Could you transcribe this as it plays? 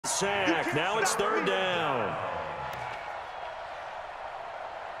sack. Now it's third down.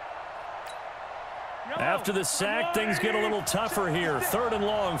 After the sack, things get a little tougher here. Third and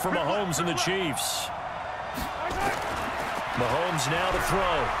long for Mahomes and the Chiefs. Mahomes now to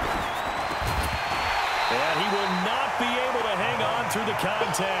throw. And he will not be able to hang on through the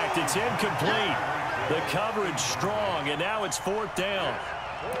contact. It's incomplete. The coverage strong, and now it's fourth down.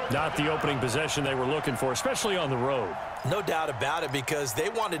 Not the opening possession they were looking for, especially on the road. No doubt about it, because they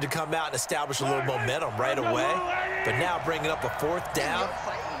wanted to come out and establish a little momentum right away. But now bringing up a fourth down,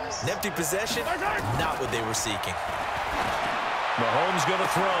 an empty possession, not what they were seeking. Mahomes going to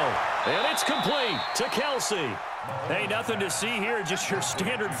throw, and it's complete to Kelsey. Hey, nothing to see here, just your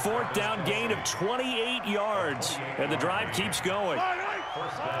standard fourth down gain of 28 yards. And the drive keeps going.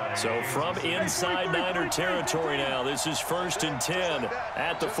 So from inside Niner territory now, this is 1st and 10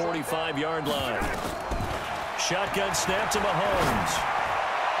 at the 45-yard line. Shotgun snap to Mahomes.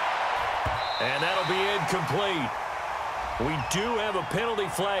 And that'll be incomplete. We do have a penalty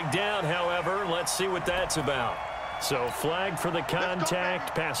flag down, however. Let's see what that's about. So flag for the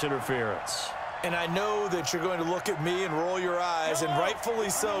contact, pass interference. And I know that you're going to look at me and roll your eyes, and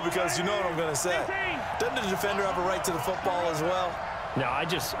rightfully so, because you know what I'm going to say. Doesn't the defender have a right to the football as well? No, I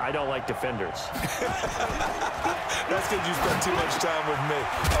don't like defenders. That's because you spend too much time with me.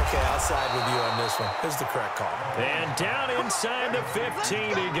 Okay, I'll side with you on this one. Here's the correct call. And down inside the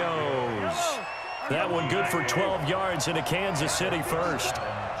 15 he goes. That one good for 12 yards into Kansas City first.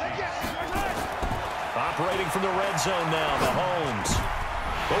 Operating from the red zone now, Mahomes.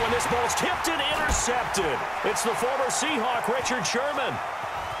 But when this ball's tipped and intercepted, it's the former Seahawk, Richard Sherman.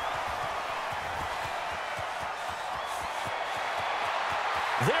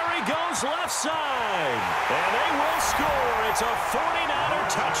 There he goes left side. And they will score. It's a 49er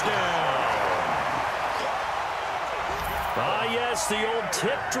touchdown. Ah, yes, the old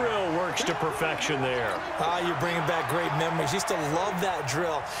tip drill works to perfection there. You're bringing back great memories. Used to love that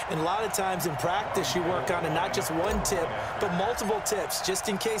drill. And a lot of times in practice, you work on it, not just one tip, but multiple tips, just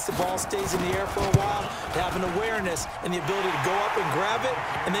in case the ball stays in the air for a while, to have an awareness and the ability to go up and grab it,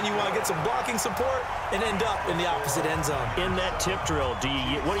 and then you want to get some blocking support and end up in the opposite end zone. In that tip drill,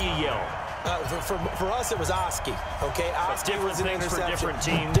 what do you yell? For us, it was Oski. Okay, Oski was an interception. For different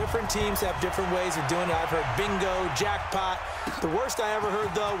teams. Different teams have different ways of doing it. I've heard bingo, jackpot. The worst I ever heard,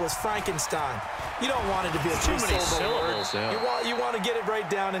 though, was Frankenstein. You don't want it to be a too many syllables. Yeah. You want to get it right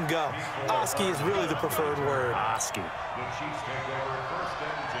down and go. Oski is really the preferred word. Oski.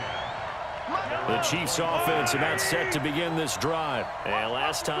 The Chiefs offense about set to begin this drive. And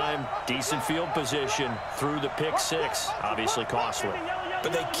last time, decent field position through the pick six. Obviously costly.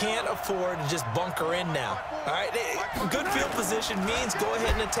 But they can't afford to just bunker in now. All right, good field position means go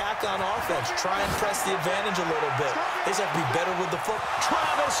ahead and attack on offense. Try and press the advantage a little bit. They just have to be better with the foot.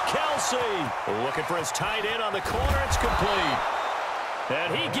 Travis Kelce looking for his tight end on the corner. It's complete.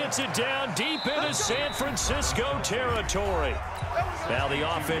 And he gets it down deep into San Francisco territory. Now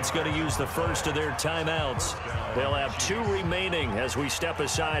the offense going to use the first of their timeouts. They'll have 2 remaining as we step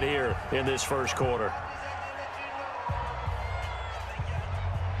aside here in this first quarter.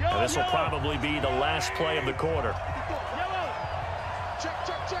 And this will probably be the last play of the quarter.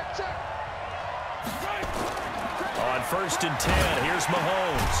 On 1st and 10, here's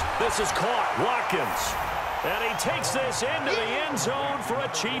Mahomes. This is caught. Watkins. And he takes this into the end zone for a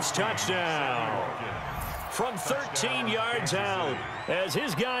Chiefs touchdown. From 13 yards out, as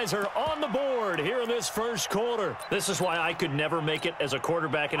his guys are on the board here in this first quarter. This is why I could never make it as a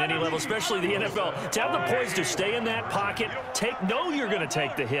quarterback at any level, especially the NFL. To have the poise to stay in that pocket, know you're going to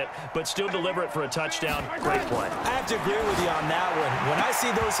take the hit, but still deliver it for a touchdown. Great play. I have to agree with you on that one. When I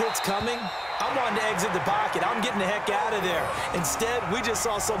see those hits coming, I'm wanting to exit the pocket. I'm getting the heck out of there. Instead, we just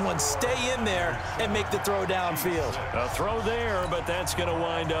saw someone stay in there and make the throw downfield. A throw there, but that's going to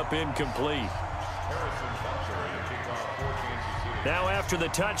wind up incomplete. Now after the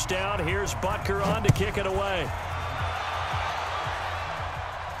touchdown, here's Butker on to kick it away.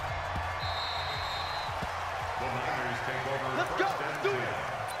 Let's go. Do it.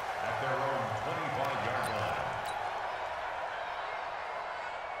 At their own 25-yard line.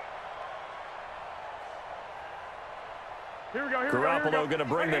 Here we go. Garoppolo going to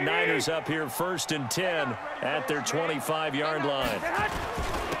bring the Niners up here 1st and 10 at their 25-yard line.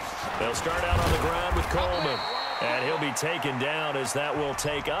 They'll start out on the ground with Coleman. And he'll be taken down as that will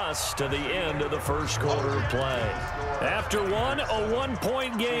take us to the end of the first quarter of play. After one, a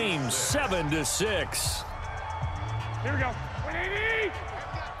 1-point game, 7-6. Here we go.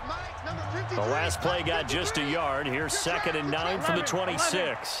 The last play got just a yard. Here's 2nd and 9 from the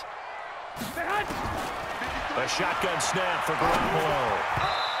 26. A shotgun snap for Garoppolo.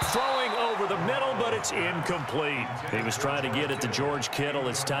 the middle, but it's incomplete. He was trying to get it to George Kittle,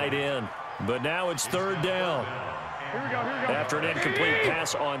 his tight end. But now it's third down. Here we go. After an incomplete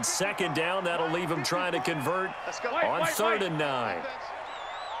pass on second down, that'll leave him trying to convert on third and 9.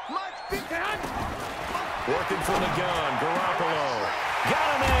 Working from the gun, Garoppolo. Got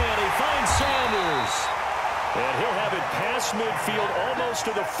a man, he finds Sanders. And he'll have it past midfield almost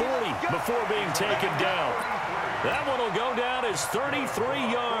to the 40 before being taken down. That one will go down as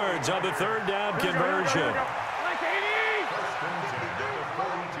 33 yards on the third down conversion.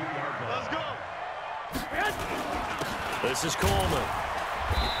 Let's go. This is Coleman.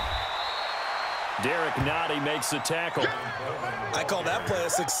 Derek Nottie makes the tackle. I call that play a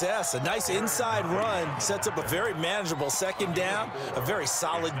success. A nice inside run sets up a very manageable second down. A very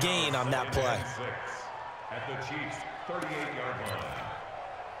solid gain on that play. At the Chiefs' 38-yard line.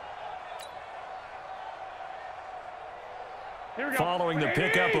 Following the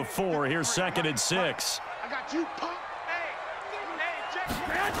pickup of 4, here's second and 6. I got you, punk. Hey,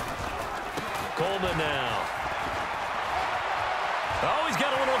 Coleman now. Oh, he's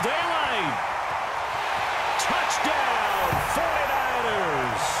got a little daylight. Touchdown,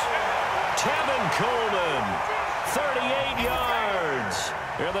 49ers. Tevin Coleman, 38 yards.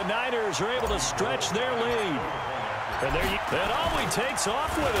 And the Niners are able to stretch their lead. And Ollie takes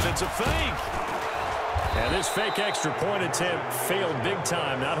off with it. It's a fake. And this fake extra point attempt failed big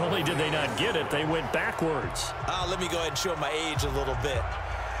time. Not only did they not get it, they went backwards. Let me go ahead and show my age a little bit.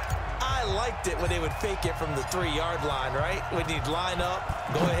 I liked it when they would fake it from the 3-yard line, right? When you'd line up,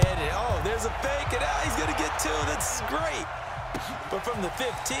 go ahead and, oh, there's a fake, and he's going to get 2. That's great. But from the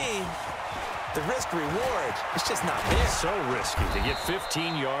 15, the risk-reward, it's just not there. So risky to get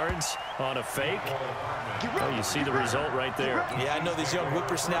 15 yards on a fake. Oh, you see the result right there. Yeah, I know these young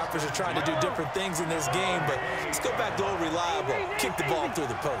whippersnappers are trying to do different things in this game, but let's go back to old reliable. Kick the ball through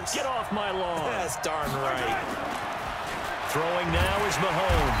the post. Get off my lawn. That's darn right. Throwing now is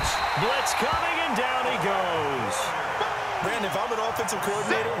Mahomes. Blitz coming, and down he goes. Brandon, if I'm an offensive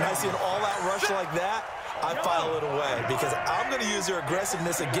coordinator and I see an all-out rush like that, I file it away because I'm going to use their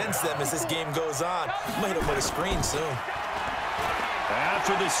aggressiveness against them as this game goes on. I'm going to hit them with a screen soon.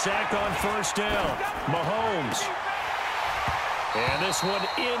 After the sack on first down, Mahomes. And this one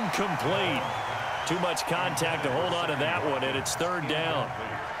incomplete. Too much contact to hold on to that one, and it's third down.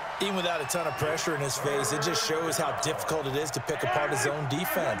 Even without a ton of pressure in his face, it just shows how difficult it is to pick apart his own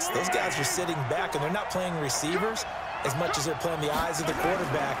defense. Those guys are sitting back, and they're not playing receivers as much as they're playing the eyes of the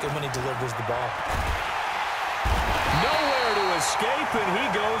quarterback and when he delivers the ball. Nowhere to escape, and he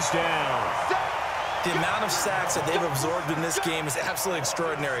goes down. The amount of sacks that they've absorbed in this game is absolutely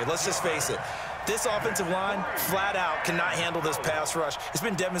extraordinary. Let's just face it. This offensive line, flat out, cannot handle this pass rush. It's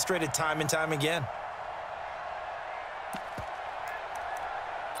been demonstrated time and time again.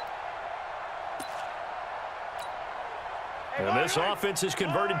 And this offense has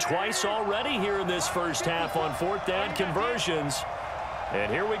converted twice already here in this first half on fourth down conversions.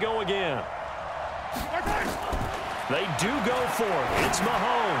 And here we go again. They do go for it. It's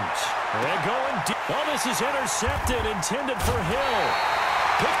Mahomes. They're going deep. Oh, this is intercepted, intended for Hill.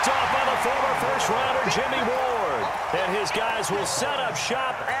 Picked off by the former first-rounder Jimmy Ward. And his guys will set up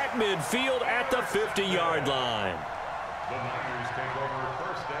shop at midfield at the 50-yard line.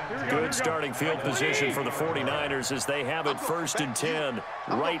 Good starting field position for the 49ers as they have it first and 10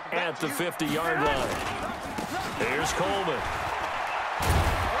 right at the 50-yard line. Here's Coleman.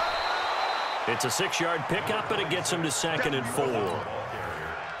 It's a 6-yard pickup, and it gets him to second and 4.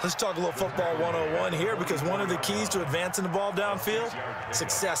 Let's talk a little football 101 here because one of the keys to advancing the ball downfield,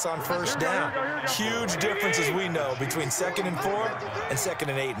 success on first down. Huge difference, as we know, between second and 4 and second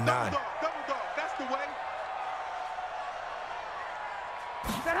and 8 and 9.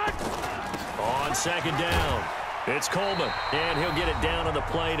 On second down, it's Coleman, and he'll get it down on the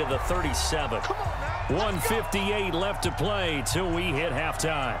play to the 37. 1:58 left to play till we hit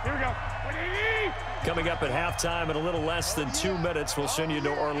halftime. Here we go. Coming up at halftime in a little less than 2 minutes, we'll send you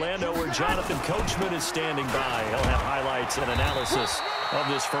to Orlando where Jonathan Coachman is standing by. He'll have highlights and analysis of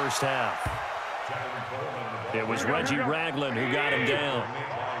this first half. It was Reggie Ragland who got him down.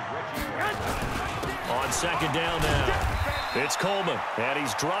 On second down now. It's Coleman, and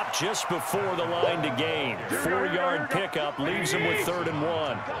he's dropped just before the line to gain. 4-yard pickup leaves him with 3rd and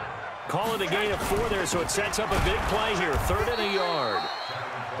 1. Call it a gain of 4 there, so it sets up a big play here. 3rd and a yard.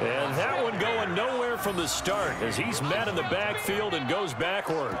 And that one going nowhere from the start as he's met in the backfield and goes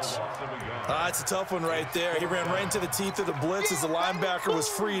backwards. It's a tough one right there. He ran right into the teeth of the blitz as the linebacker was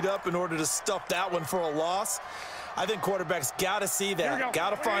freed up in order to stuff that one for a loss. I think quarterbacks got to see that.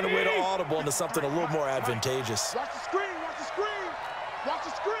 Got to find a way to audible into something a little more advantageous. Watch the screen. Watch the screen. Watch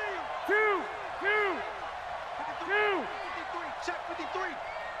the screen. Two. Check 53.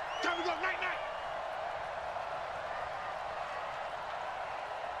 Time to go. Night.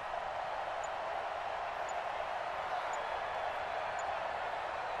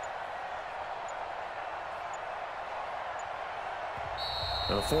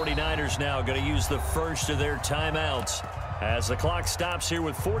 The 49ers now going to use the first of their timeouts as the clock stops here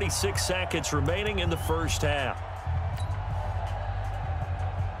with 46 seconds remaining in the first half.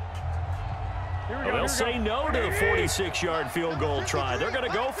 They'll say no to the 46-yard field goal try. They're going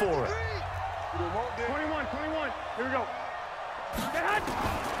to go for it. 21. Here we go.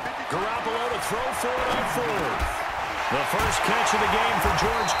 Garoppolo to throw for it on fourth. The first catch of the game for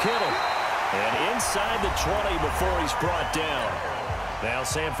George Kittle. And inside the 20 before he's brought down. Now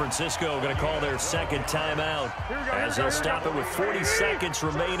San Francisco going to call their second timeout as they'll stop it with 40 seconds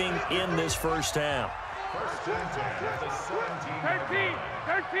remaining in this first half. 13.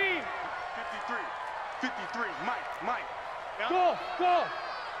 53. Mike. Go.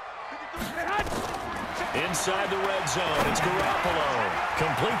 Inside the red zone, it's Garoppolo.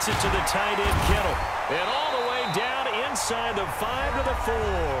 Completes it to the tight end, Kittle. And all the way down inside the 5 to the 4.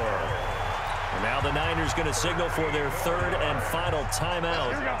 And now the Niners going to signal for their third and final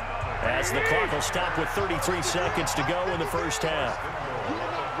timeout as the clock will stop with 33 seconds to go in the first half.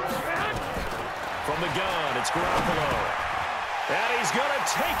 From the gun, it's Garoppolo. And he's going to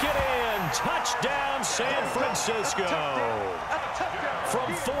take it in. Touchdown, San Francisco.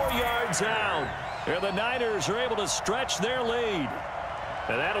 From 4 yards out. And the Niners are able to stretch their lead.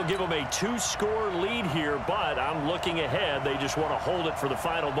 And that'll give them a 2-score lead here, but I'm looking ahead. They just want to hold it for the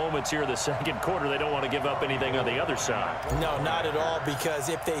final moments here in the second quarter. They don't want to give up anything on the other side. No, not at all, because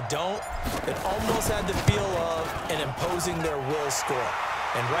if they don't, it almost had the feel of an imposing their will score.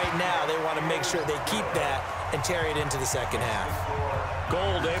 And right now, they want to make sure they keep that and carry it into the second half.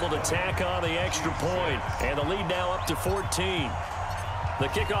 Gold able to tack on the extra point, and the lead now up to 14. The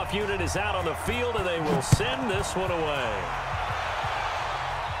kickoff unit is out on the field, and they will send this one away.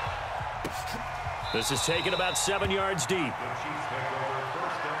 This is taken about 7 yards deep.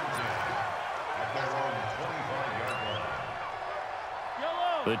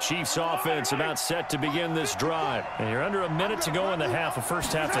 The Chiefs offense about set to begin this drive. And you're under a minute to go in the half. A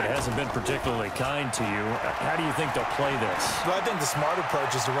first half that hasn't been particularly kind to you. How do you think they'll play this? Well, I think the smart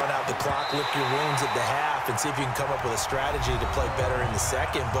approach is to run out the clock, lick your wounds at the half, and see if you can come up with a strategy to play better in the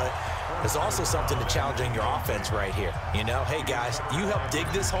second. But there's also something to challenging your offense right here. You know, hey, guys, you help dig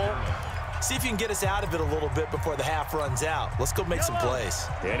this hole. See if you can get us out of it a little bit before the half runs out. Let's go make some plays.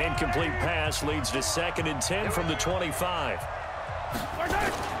 An incomplete pass leads to 2nd and 10 from the 25.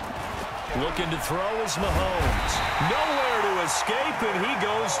 Looking to throw is Mahomes. Nowhere to escape, and he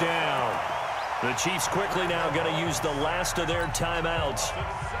goes down. The Chiefs quickly now going to use the last of their timeouts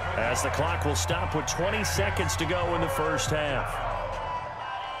as the clock will stop with 20 seconds to go in the first half.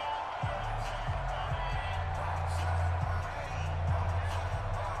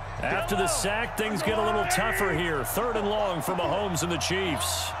 After the sack, things get a little tougher here. 3rd and long for Mahomes and the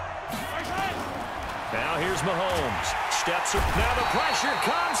Chiefs. Now here's Mahomes. Steps up. Now the pressure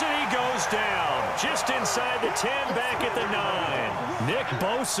comes, and he goes down. Just inside the 10, back at the 9. Nick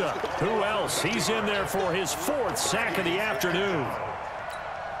Bosa. Who else? He's in there for his 4th sack of the afternoon.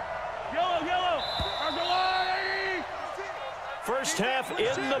 Yellow. First half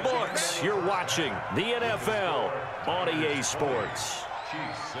in the books. You're watching the NFL on EA Sports.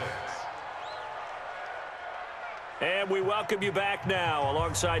 And we welcome you back now.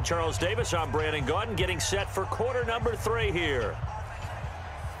 Alongside Charles Davis, I'm Brandon Gaudin, getting set for quarter number 3 here.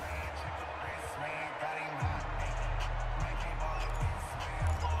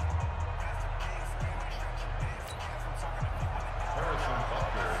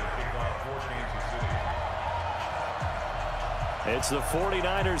 It's the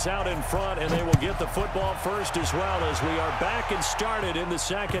 49ers out in front, and they will get the football first as well as we are back and started in the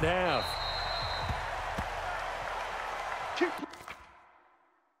second half.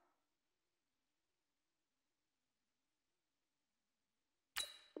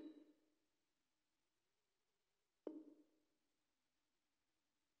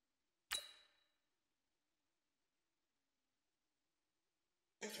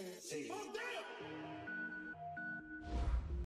 See.